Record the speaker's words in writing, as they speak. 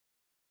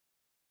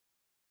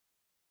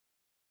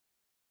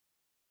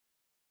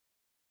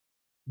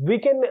We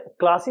can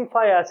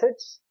classify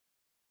acids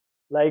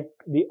like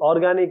the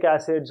organic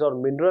acids or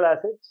mineral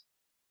acids.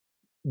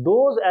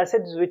 Those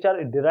acids which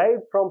are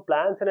derived from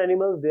plants and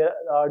animals, they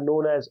are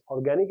known as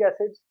organic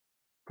acids.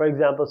 For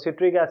example,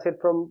 citric acid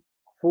from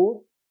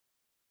food,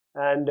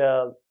 and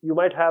you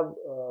might have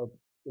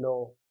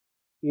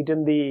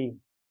eaten the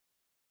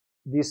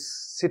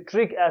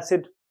citric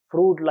acid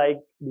fruit like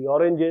the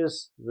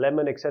oranges,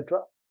 lemon,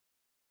 etc.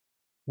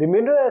 The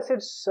mineral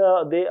acids,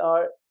 they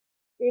are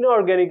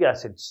inorganic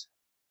acids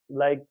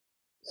like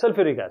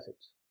sulfuric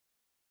acids.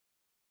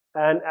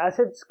 And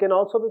acids can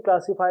also be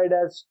classified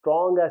as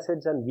strong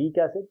acids and weak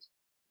acids.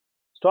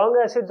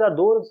 Strong acids are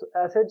those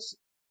acids,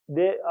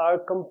 they are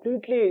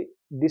completely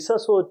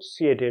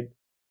dissociated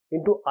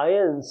into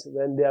ions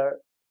when they are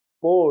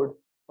poured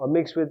or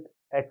mixed with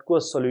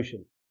aqueous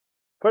solution.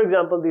 For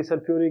example, the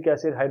sulfuric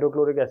acid,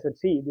 hydrochloric acid,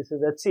 C, this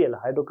is HCl,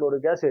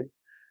 hydrochloric acid.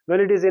 When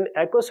it is in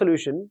aqueous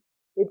solution,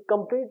 it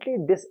completely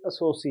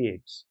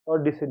dissociates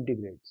or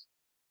disintegrates.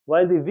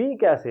 While the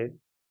weak acid,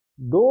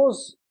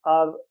 those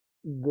are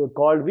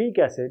called weak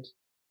acids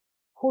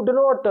who do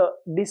not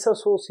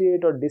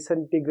dissociate or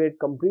disintegrate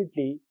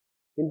completely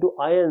into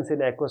ions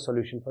in aqueous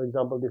solution. For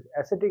example, this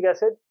acetic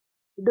acid,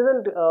 it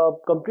doesn't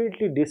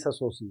completely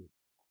dissociate.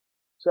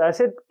 So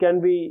acid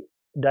can be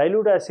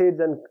dilute acids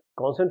and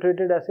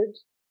concentrated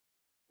acids.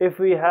 If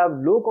we have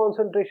low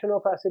concentration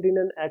of acid in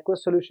an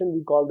aqueous solution,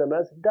 we call them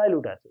as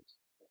dilute acids.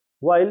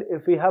 While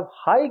if we have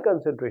high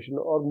concentration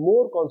or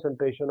more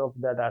concentration of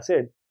that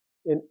acid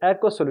in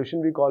aqueous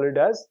solution, we call it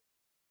as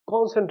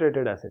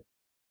concentrated acid.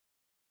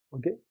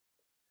 Okay.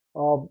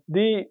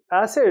 The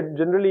acid,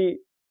 generally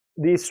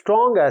the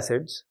strong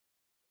acids,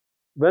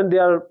 when they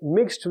are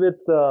mixed with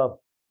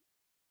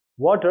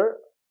water,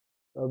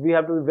 we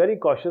have to be very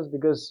cautious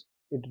because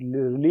it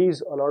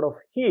releases a lot of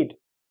heat,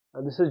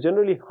 and this is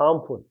generally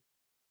harmful.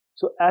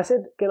 So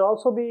acid can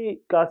also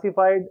be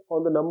classified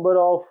on the number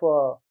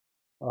of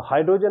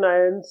hydrogen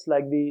ions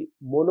like the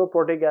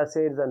monoprotic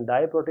acids and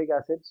diprotic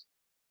acids.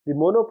 The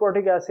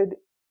monoprotic acid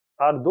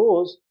are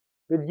those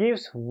which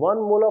gives 1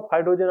 mole of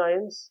hydrogen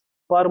ions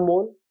per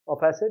mole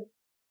of acid,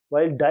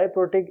 while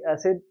diprotic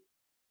acid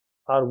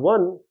are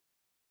one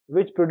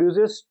which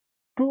produces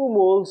 2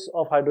 moles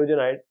of hydrogen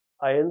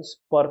ions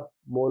per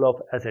mole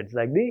of acids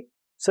like the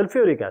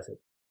sulfuric acid.